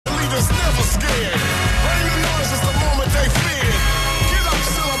scared. Bring the noise, it's the moment they feared. Get up,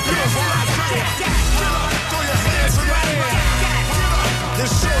 still I'm beautiful, I fear. Get up, throw your hands in the air. Get up,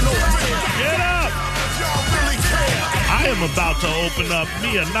 and show no fear. Get up! Y'all really care. I am about to open up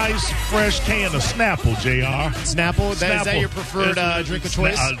me a nice, fresh can of Snapple, JR. Snapple? Is that your preferred drink of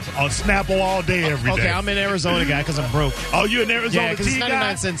choice? Snapple all day, every day. Okay, I'm an Arizona guy because I'm broke. Oh, you an Arizona Yeah, because it's tea 99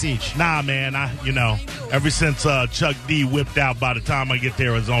 guy? cents each. Nah, man. Ever since Chuck D whipped out, by the time I get to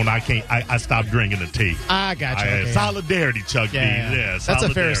Arizona, I stopped drinking the tea. I got you. Okay, solidarity, Chuck D. Yeah, that's a fair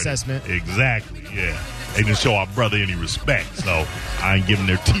solidarity. assessment. Exactly, yeah. They didn't show our brother any respect, so I ain't giving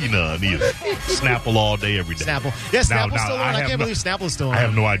their tea none either. Snapple all day, every day. Snapple. Yeah, Snapple's still on. I can't believe Snapple's still on. I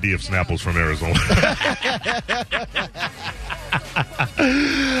have no idea if Snapple's from Arizona.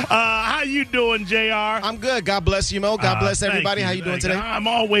 How you doing, JR? I'm good. God bless you, Mo. God bless everybody. How you doing today? I'm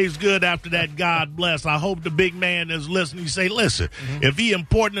always good after that. God bless. I hope the big man is listening. You say, listen, if he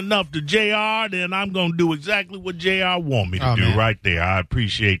important enough to JR, then I'm going to do exactly what JR want me to do right there. I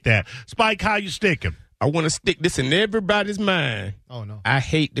appreciate that. Spike, how you sticking? I want to stick this in everybody's mind. Oh, no. I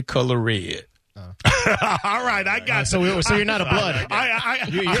hate the color red. All right, I got you. So you're not a blood.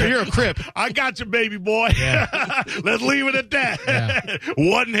 You're a Crip. I got you, baby boy. Yeah. Let's leave it at that. Yeah.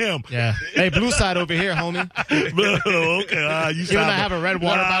 Wasn't him. Yeah. Hey, blue side over here, homie. Okay. Even though I have a red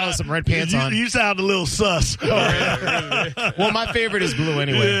water bottle and some red pants on. You sound a little sus. Well, my favorite is blue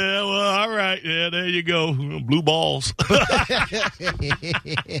anyway. Yeah, well, all right. Yeah, there you go. Blue balls. All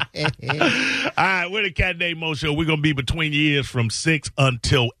right, we're the Cat Named Mo Show. We're going to be between your ears from 6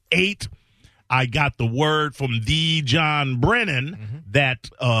 until 8. I got the word from the John Brennan that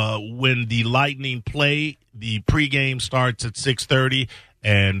when the Lightning play, the pregame starts at 6:30,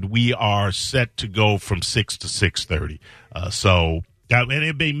 and we are set to go from 6 to 6:30. And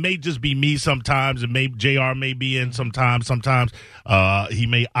it may just be me sometimes, and JR may be in sometimes. Sometimes he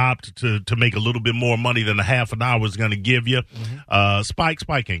may opt to make a little bit more money than a half an hour is going to give you. Spike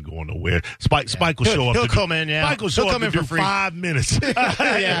ain't going nowhere. Spike will show up. He'll come in, yeah. Spike will show He'll up come in to for do free. 5 minutes.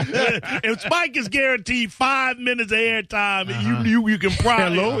 If Spike is guaranteed 5 minutes of airtime, you can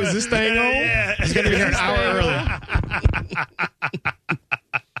probably. Hello, is this thing on? Yeah. He's going to be here an hour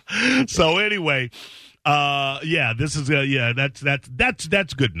early. So anyway. This is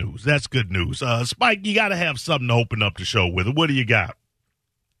that's good news. That's good news. Spike, you got to have something to open up the show with. What do you got?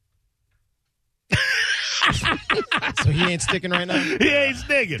 So he ain't sticking right now? He ain't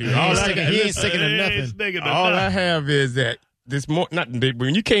sticking. He ain't sticking to nothing. All I have is that this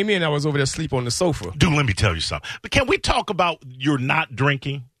when you came in, I was over there asleep on the sofa. Dude, let me tell you something. But can we talk about you're not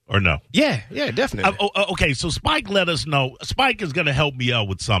drinking? Or no? Yeah, definitely. Okay, so Spike let us know. Spike is going to help me out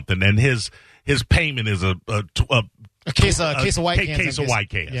with something, and his payment is a case of white cans. Case of white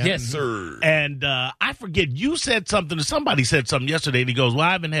cans. Yeah. Yes, sir. And I forget, you said something, somebody said something yesterday, and he goes, well,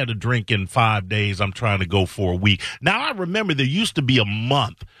 I haven't had a drink in 5 days. I'm trying to go for a week. Now, I remember there used to be a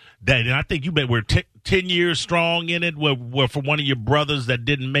month that, and I think you were 10 years strong in it, where for one of your brothers that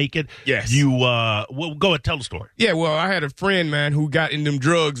didn't make it. Yes. You, go ahead, tell the story. Yeah, well, I had a friend, man, who got in them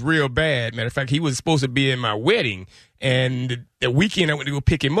drugs real bad. Matter of fact, he was supposed to be in my wedding, and the weekend I went to go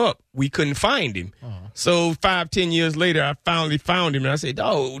pick him up, we couldn't find him. So 5-10 years later, I finally found him, and I said,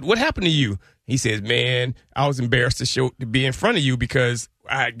 "Oh, what happened to you?" He says, "Man, I was embarrassed to be in front of you because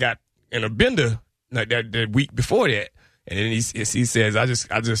I got in a bender like that week before that." And then he says, I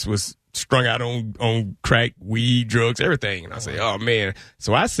just was strung out on crack, weed, drugs, everything. And I say, "Oh man."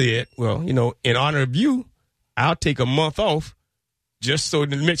 So I said, "Well, in honor of you, I'll take a month off just so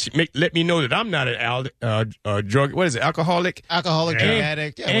to let me know that I'm not a drug, alcoholic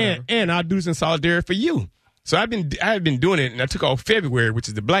addict, and I'll do this in solidarity for you." So I have been doing it, and I took off February, which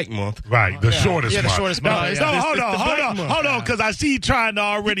is the Black Month. Right, the shortest month. The shortest month. Hold on, because I see you trying to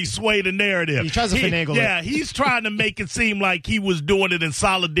already sway the narrative. He tries to finagle it. Yeah, he's trying to make it seem like he was doing it in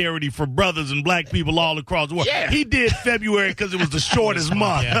solidarity for brothers and black people all across the world. Yeah. He did February because it was the shortest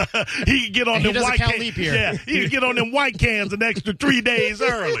month. Yeah. He could get on them white cans. Leap year. Yeah, he could get on them white cans an extra 3 days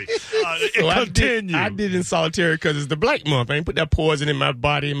early. So Continue. I did it in solitary because it's the Black Month. I ain't put that poison in my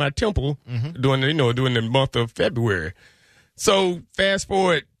body, in my temple, during the month of February. So fast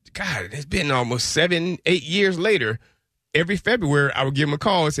forward, God, it's been almost 7-8 years later. Every February, I would give him a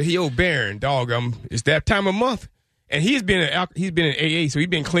call and say, "Hey, yo, Baron, dog, it's that time of month." And he's been in AA, so he's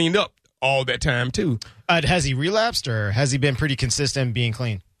been cleaned up all that time too. Has he relapsed, or has he been pretty consistent being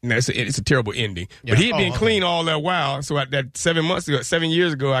clean? No, it's a terrible ending. Yeah. But he had been clean all that while. So that 7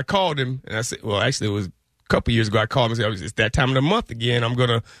 years ago, I called him and I said, well, actually, it was a couple years ago. I called him and said, "It's that time of the month again. I'm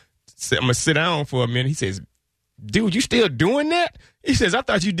gonna sit down for a minute." He says, "Dude, you still doing that?" He says, "I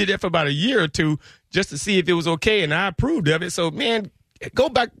thought you did that for about a year or two just to see if it was okay, and I approved of it. So, man, go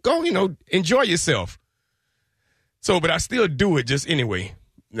back, enjoy yourself. So, but I still do it just anyway.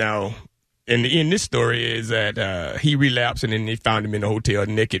 Now, in this story is that he relapsed and then they found him in the hotel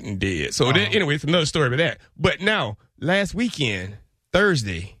naked and dead. So anyway, it's another story about that. But now, last weekend,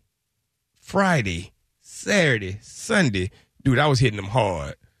 Thursday, Friday, Saturday, Sunday, dude, I was hitting them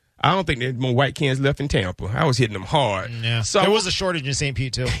hard. I don't think there's more white cans left in Tampa. I was hitting them hard. Yeah. So there was a shortage in St.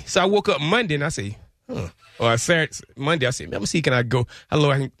 Pete, too. So I woke up Monday and I say, or Saturday, Monday, I said, let me see, can I go? I'm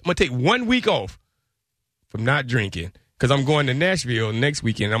going to take 1 week off from not drinking. Because I'm going to Nashville next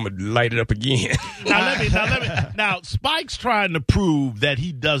weekend. I'm going to light it up again. Now, Spike's trying to prove that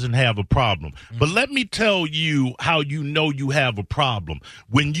he doesn't have a problem. But let me tell you how you know you have a problem.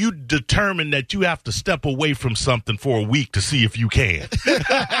 When you determine that you have to step away from something for a week to see if you can.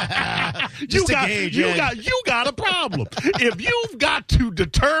 You got a problem. If you've got to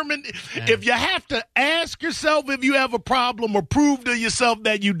determine, if you have to ask yourself if you have a problem or prove to yourself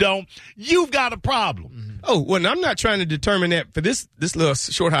that you don't, you've got a problem. Oh, well, I'm not trying to determine that for this little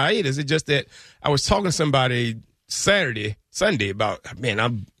short hiatus. It's just that I was talking to somebody Sunday about, man,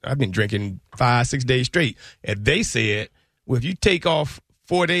 I've been drinking 5-6 days straight. And they said, well, if you take off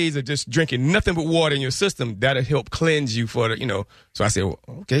 4 days of just drinking nothing but water in your system, that'll help cleanse you for the. So I said, well,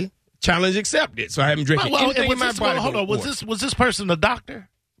 okay, challenge accepted. So I haven't drinking anything in my body. Hold on, was this person a doctor?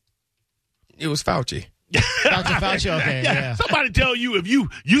 It was Fauci. Dr. Fauci, okay. Yeah. Somebody tell you if you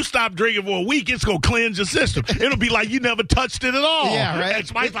stop drinking for a week, it's going to cleanse your system. It'll be like you never touched it at all. Yeah, right. And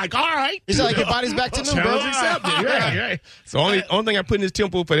Spike's like, all right. It's like your body's back to new, bro. Challenge accepted. Right. So only thing I put in this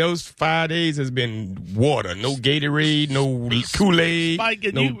temple for those 5 days has been water. No Gatorade, no Kool-Aid,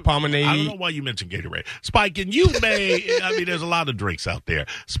 Spike, no Pomerade. I don't know why you mentioned Gatorade. Spike, and you may, there's a lot of drinks out there.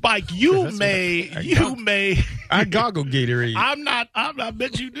 Spike, you may. I goggle Gatorade. I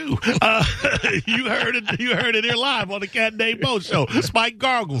bet you do. You heard it here live on the Cat Dave Mo show. Spike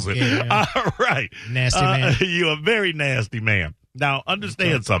gargles it. Yeah. All right. Nasty man. You're a very nasty man. Now,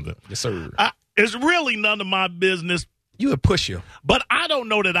 understand something. Yes, sir. It's really none of my business. You a pusher. But I don't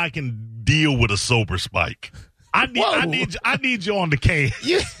know that I can deal with a sober Spike. I need you on the can.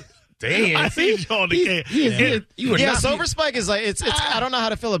 Damn. I need you on the can. Sober Spike is like it's. I don't know how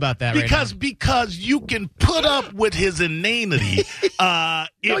to feel about that because you can put up with his inanity.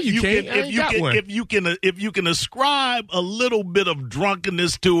 If you can ascribe a little bit of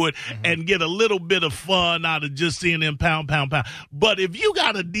drunkenness to it and get a little bit of fun out of just seeing him pound. But if you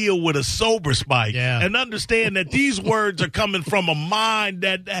got to deal with a sober Spike and understand that these words are coming from a mind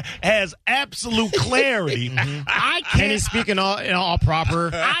that has absolute clarity, I can't. And he's speaking all proper.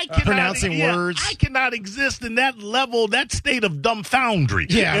 Pronouncing words. I cannot exist in that level, that state of dumbfoundry.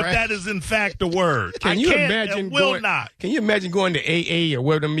 Yeah, if that is in fact a word. Can you imagine going to AA or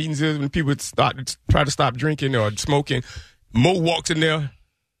where the meetings is when people try to stop drinking or smoking? Mo walks in there.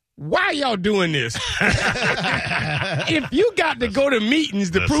 Why are y'all doing this? If you got to go to meetings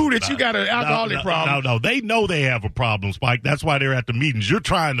to prove that you got an alcoholic problem. No. They know they have a problem, Spike. That's why they're at the meetings. You're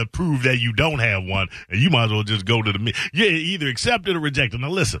trying to prove that you don't have one, and you might as well just go to the meeting. You either accept it or reject it. Now,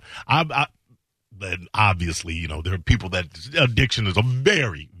 listen, and obviously, there are people that addiction is a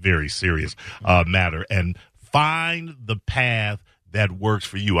very, very serious matter, and find the path that works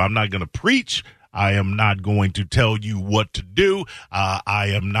for you. I'm not going to preach. I am not going to tell you what to do.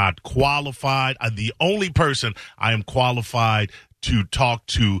 I am not qualified. The only person I am qualified to talk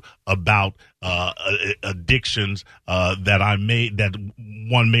to about addictions that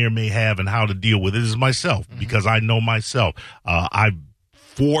one may or may have and how to deal with it is myself, because I know myself. I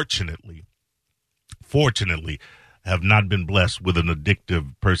fortunately have not been blessed with an addictive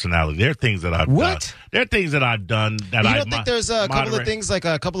personality. There are things that I've done. There are things that I've done that I don't think there's a couple of things, like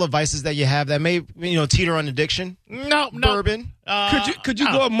a couple of vices that you have that may teeter on addiction? No. Bourbon. Could you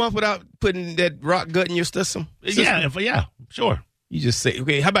go a month without putting that rock gut in your system? Yeah, sure. You just say,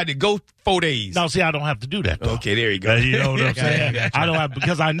 okay, how about it go 4 days? No, see, I don't have to do that, though. Okay, there you go. You know what I'm saying? I don't have,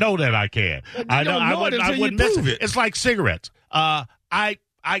 because I know that I can. I wouldn't miss it. It's like cigarettes. I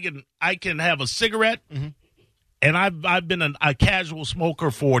can have a cigarette. Mm-hmm. And I've been a casual smoker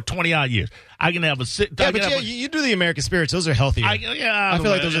for 20-odd years. I can have a cigarette. You do the American spirits. Those are healthier. I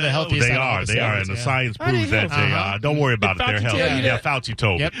feel like those are the healthiest. They are, and the science proves that they are. Don't worry about it. They're healthy. Yeah, Fauci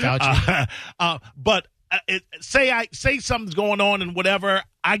told me. Yep, Fauci. But say something's going on and whatever,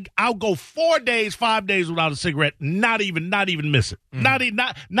 I'll go 4 days, 5 days without a cigarette. Not even miss it. Not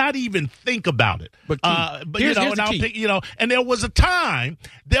even think about it. But here's the key. And there was a time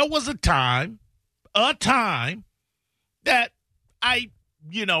that I,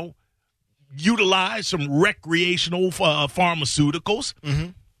 utilized some recreational pharmaceuticals,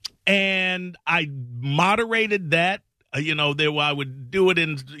 and I moderated that I would do it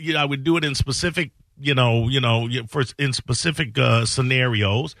in specific, in specific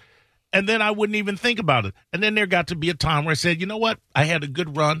scenarios. And then I wouldn't even think about it. And then there got to be a time where I said, you know what? I had a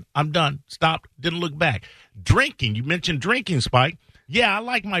good run. I'm done. Stopped. Didn't look back. Drinking. You mentioned drinking, Spike. Yeah, I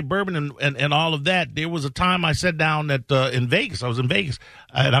like my bourbon and all of that. There was a time I sat down in Vegas. I was in Vegas,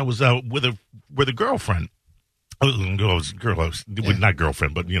 and I was with a girlfriend. Not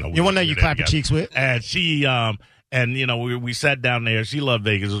girlfriend, but you one that you clap your cheeks with. And she, we sat down there. She loved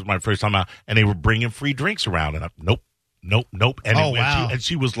Vegas. It was my first time out, and they were bringing free drinks around. And nope. And wow. And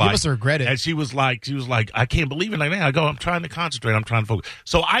she was like, you must regret it. And she was like, I can't believe it. Like that. I go, I'm trying to concentrate. I'm trying to focus.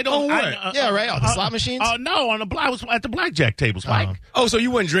 So I don't. The slot machines. No, I was at the blackjack tables, Mike. So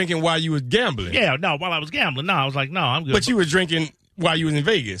you weren't drinking while you was gambling? Yeah, no, while I was gambling. No, I was like, no, I'm good. But you were drinking while you was in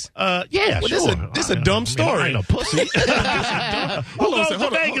Vegas? Yeah, well, sure. This a dumb story. I ain't a pussy. Who goes to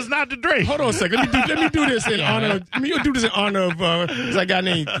Vegas not to drink? Hold on a second. Let me do this in honor. Let me do this in honor of this a guy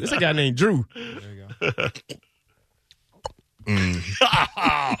named Drew. There you go.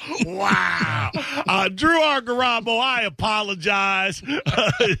 Wow. Drew Argarabo, I apologize.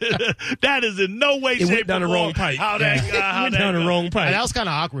 That is in no way, shape, went down or the wrong form pipe. How that went down the wrong pipe. And that was kind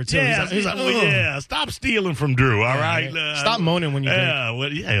of awkward, too. Yeah, he's like, yeah. Stop stealing from Drew, all right? Stop moaning when you drink. Yeah,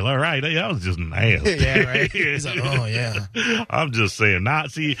 well, yeah, all right. That was just nasty. Yeah, right. He's like, oh, yeah. I'm just saying.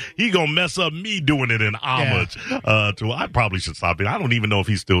 See, he going to mess up me doing it in homage to. I probably should stop it. I don't even know if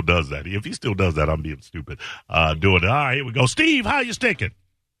he still does that. If he still does that, I'm being stupid doing it. All right, here we go. Steve, how you sticking?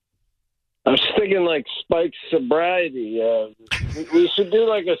 I'm sticking like Spike's sobriety. We should do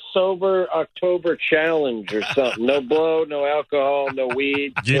like a sober October challenge or something. No blow, no alcohol, no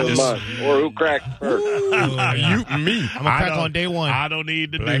weed, no month. Or who cracked first? Me. I'm gonna crack on day one. I don't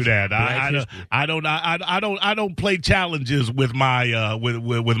need to do that. I don't play challenges with my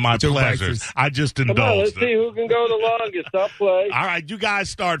with my pleasures. I just indulge. Come on, let's see who can go the longest. I'll play. All right, you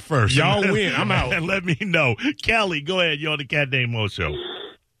guys start first. Y'all win. I'm out. And let me know. Kelly, go ahead. You're on the Cat Named Mo Show.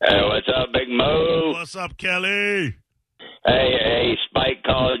 Hey, what's up, Big Mo? What's up, Kelly? Hey, Spike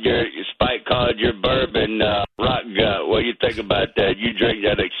called your bourbon rock gut. What do you think about that? You drink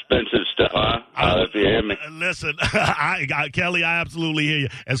that expensive stuff, huh? If you hear me. Listen, Kelly, I absolutely hear you.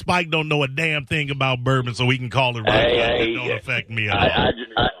 And Spike don't know a damn thing about bourbon, so he can call it rock gut. It don't affect me at all.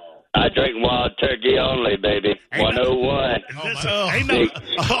 I drink Wild Turkey only, baby. 101.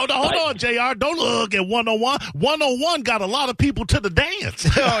 Hold on, JR. Don't look at 101. 101 got a lot of people to the dance.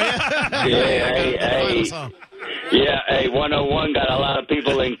 Hey, 101 got a lot of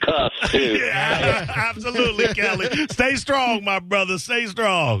people in cuffs, too. Yeah, absolutely, Kelly. Stay strong, my brother. Stay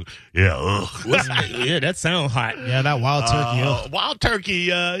strong. Yeah, that sounds hot. Yeah, that Wild Turkey. Wild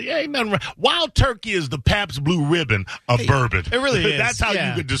Turkey, ain't nothing wrong. Wild Turkey is the Pabst Blue Ribbon of bourbon. It really is. That's how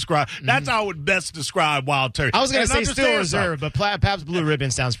you could describe. That's how I would best describe Wild Turkey. I was going to say Still Reserve, but Pabst Blue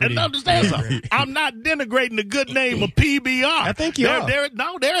Ribbon sounds pretty. And understand something. I'm not denigrating the good name of PBR. I think you are.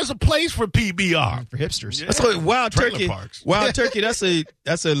 There is a place for PBR. For hipsters. Yeah. That's what Wild Turkey. Parks. Wild Turkey. That's a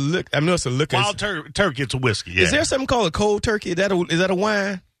look. I know it's a liquor. Wild Turkey. It's a whiskey. Yeah. Is there something called a cold turkey? Is that a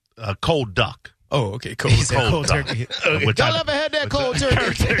wine? Cold duck. Oh, okay, cold turkey. Y'all ever had that cold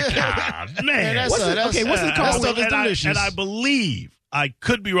turkey? God, man. What's it called? And I believe, I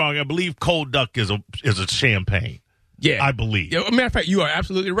could be wrong, I believe cold duck is a champagne. Yeah. I believe. Yeah, matter of fact, you are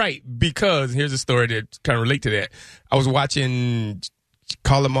absolutely right, because here's a story that kind of relate to that. I was watching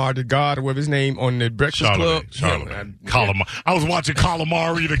Calamari the God, or whatever his name, on the Breakfast Club. Calamari. I was watching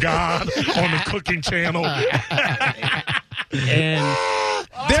Calamari the God on the cooking channel. And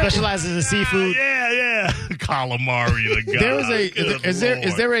specializes in seafood. Yeah. Calamari the God. Is there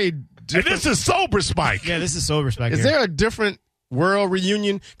a different, and this is sober Spike. Yeah, this is sober Spike. Is there a different world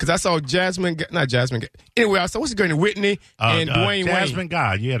reunion? Because I saw not Jasmine. Anyway, I saw what's going to Whitney and Dwayne Jasmine Wayne.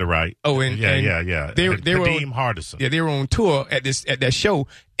 God, you had it right. Oh, yeah. They were Kadeem Hardison. Yeah, they were on tour at that show,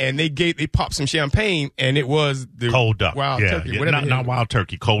 and they popped some champagne, and it was the cold duck, Wild Turkey, whatever. Not Wild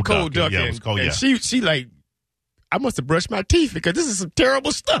Turkey, cold duck. Yeah, it was cold. And she like, I must have brushed my teeth because this is some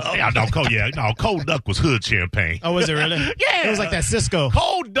terrible stuff. Yeah, cold duck was hood champagne. Oh, was it really? Yeah, it was like that Cisco.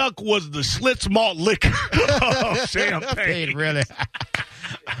 Cold duck was the Schlitz malt liquor of champagne. Really?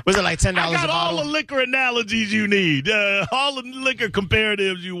 Was it like $10 a bottle? I got all the liquor analogies you need, all the liquor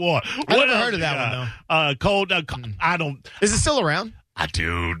comparatives you want. I never heard of that one though. Cold duck. I don't. Is it still around?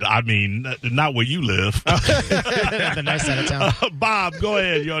 Dude, I mean, not where you live. The nice side of town. Bob, go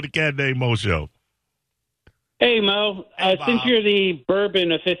ahead. You're on the Cat Named Mo Show. Hey, Mo. Since you're the bourbon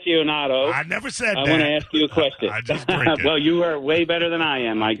aficionado, I never said that. I want to ask you a question. I just drink it. Well, you are way better than I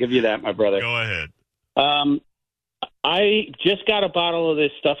am. I give you that, my brother. Go ahead. I just got a bottle of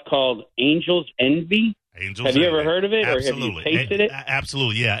this stuff called Angel's Envy. Angels Have you Envy. ever heard of it, or have you Absolutely. tasted it?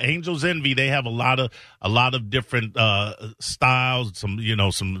 Absolutely, yeah. Angels Envy. They have a lot of different styles. Some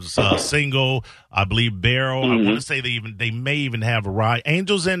single, I believe, barrel. I want to say they may even have a rye.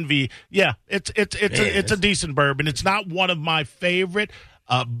 Angels Envy. Yeah, it's a decent bourbon. It's not one of my favorite.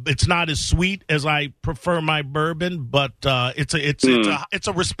 It's not as sweet as I prefer my bourbon, but it's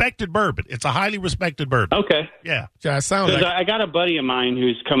a respected bourbon. It's a highly respected bourbon. Okay. Yeah. Sounds like I got a buddy of mine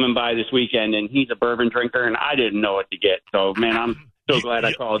who's coming by this weekend, and he's a bourbon drinker, and I didn't know what to get. So, man, I'm so glad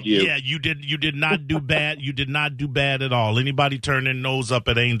I called you. Yeah, you did not do bad. You did not do bad at all. Anybody turn their nose up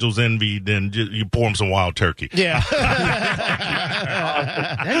at Angels Envy, then you pour them some wild turkey. Yeah.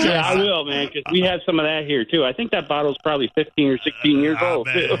 Yeah, I will, man, because we have some of that here, too. I think that bottle's probably 15 or 16 years old,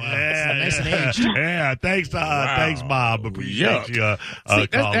 too. nice and aged. Yeah, thanks, Bob. Appreciate you calling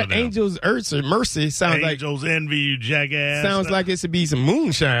that in. Angels Mercy sounds like Angels Envy, you jackass. sounds like it should be some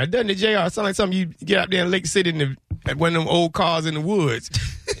moonshine, doesn't it, JR? It sounds like something you get out there in Lake City at one of them old cars in the woods.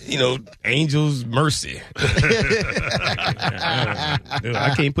 Angels Mercy. I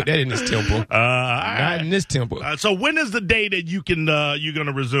can't put that in this temple. Not in this temple. So when is the day that you're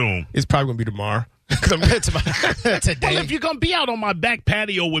gonna resume? It's probably gonna be tomorrow. Today. Well, if you're gonna be out on my back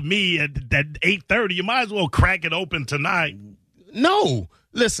patio with me at 8:30, you might as well crack it open tonight. No,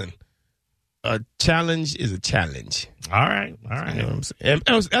 listen. A challenge is a challenge. All right. You know what I'm saying?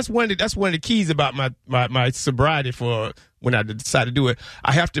 And that's one of the keys about my sobriety for when I decide to do it.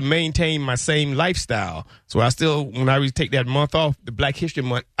 I have to maintain my same lifestyle. So I still, when I would take that month off, the Black History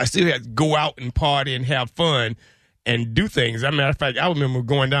Month, I still had to go out and party and have fun and do things. As a matter of fact, I remember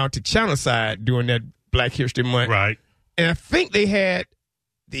going down to Channelside during that Black History Month. Right. And I think they had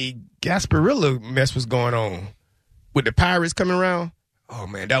the Gasparilla mess was going on with the pirates coming around. Oh,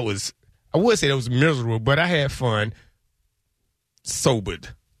 man, I would say that was miserable, but I had fun, sobered.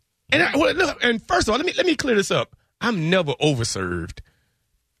 And first of all, let me clear this up. I'm never overserved.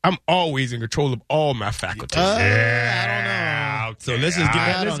 I'm always in control of all my faculties. I don't know. So let's just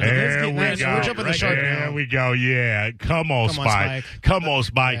get let's There get we nice. go. We're jumping the shark There now. we go. Yeah. Come on, Spike. Come on,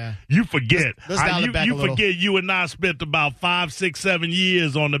 Spike. Yeah. You forget. Let's dial it back you a little. forget you and I spent about 5, 6, 7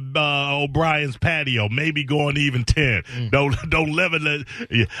 years on the O'Brien's patio, maybe going even 10. Don't live in the.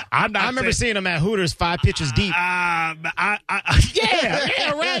 I remember seeing him at Hooters 5 pitches deep. Yeah,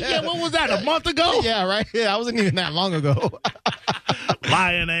 right. Yeah, what was that? A month ago? Yeah, right. Yeah, I wasn't even that long ago.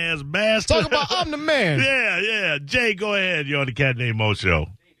 Lying ass bastard. Talk about I'm the man. Yeah. Jay, go ahead. You're on the Cat Named Mo show.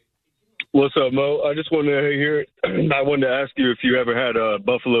 What's up, Mo? I just wanted to hear. I wanted to ask you if you ever had a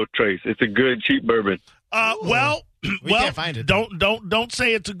Buffalo Trace. It's a good, cheap bourbon. Well, can't find it. Don't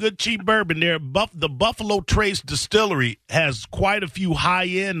say it's a good cheap bourbon. The Buffalo Trace Distillery has quite a few high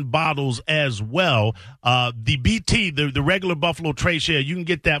end bottles as well. The BT, the regular Buffalo Trace, you can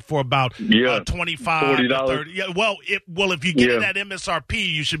get that for about $25, $40. $30. Yeah, if you get it at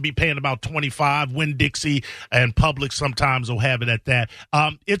MSRP, you should be paying about $25. Winn-Dixie and Publix sometimes will have it at that.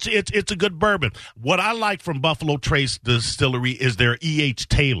 It's a good bourbon. What I like from Buffalo Trace Distillery is their E.H.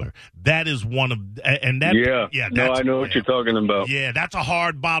 Taylor. That is one of I know what you're talking about. Yeah, that's a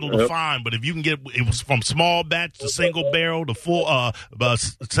hard bottle to find, but if you can get it was from small batch to single barrel to full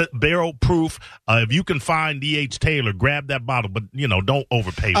barrel proof, if you can find D.H. Taylor, grab that bottle, but don't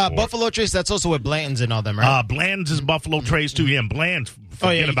overpay for Buffalo Trace, that's also with Blanton's and all them, right? Bland's is Buffalo Trace too. Yeah, and Bland's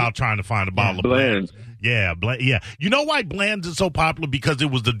forget about trying to find a bottle of Bland's. Yeah, You know why Bland's is so popular? Because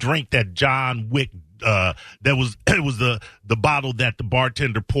it was the drink that John Wick it was the bottle that the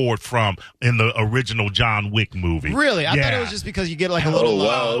bartender poured from in the original John Wick movie. Really? I thought it was just because you get like a little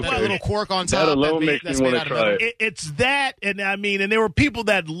little cork on top. That alone makes me want to try it. It's that, and and there were people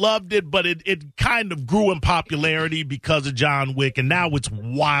that loved it, but it kind of grew in popularity because of John Wick, and now it's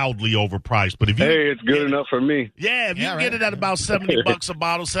wildly overpriced. But if you it's good enough for me. Yeah, if you can get it at about $70 a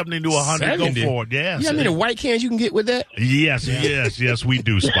bottle, $70 to $100, go for it. Yeah, how many white cans you can get with that? Yes, we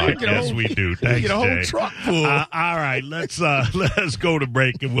do, Spike. Yes, we do. Thanks, get a whole truck full. All right, let's go to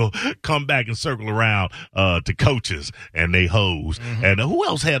break, and we'll come back and circle around to coaches and they hoes. And who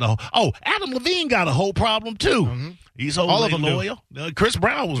else had Adam Levine got a whole problem too. He's all of them loyal. Chris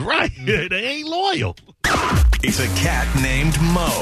Brown was right. They ain't loyal. It's a cat named Mo.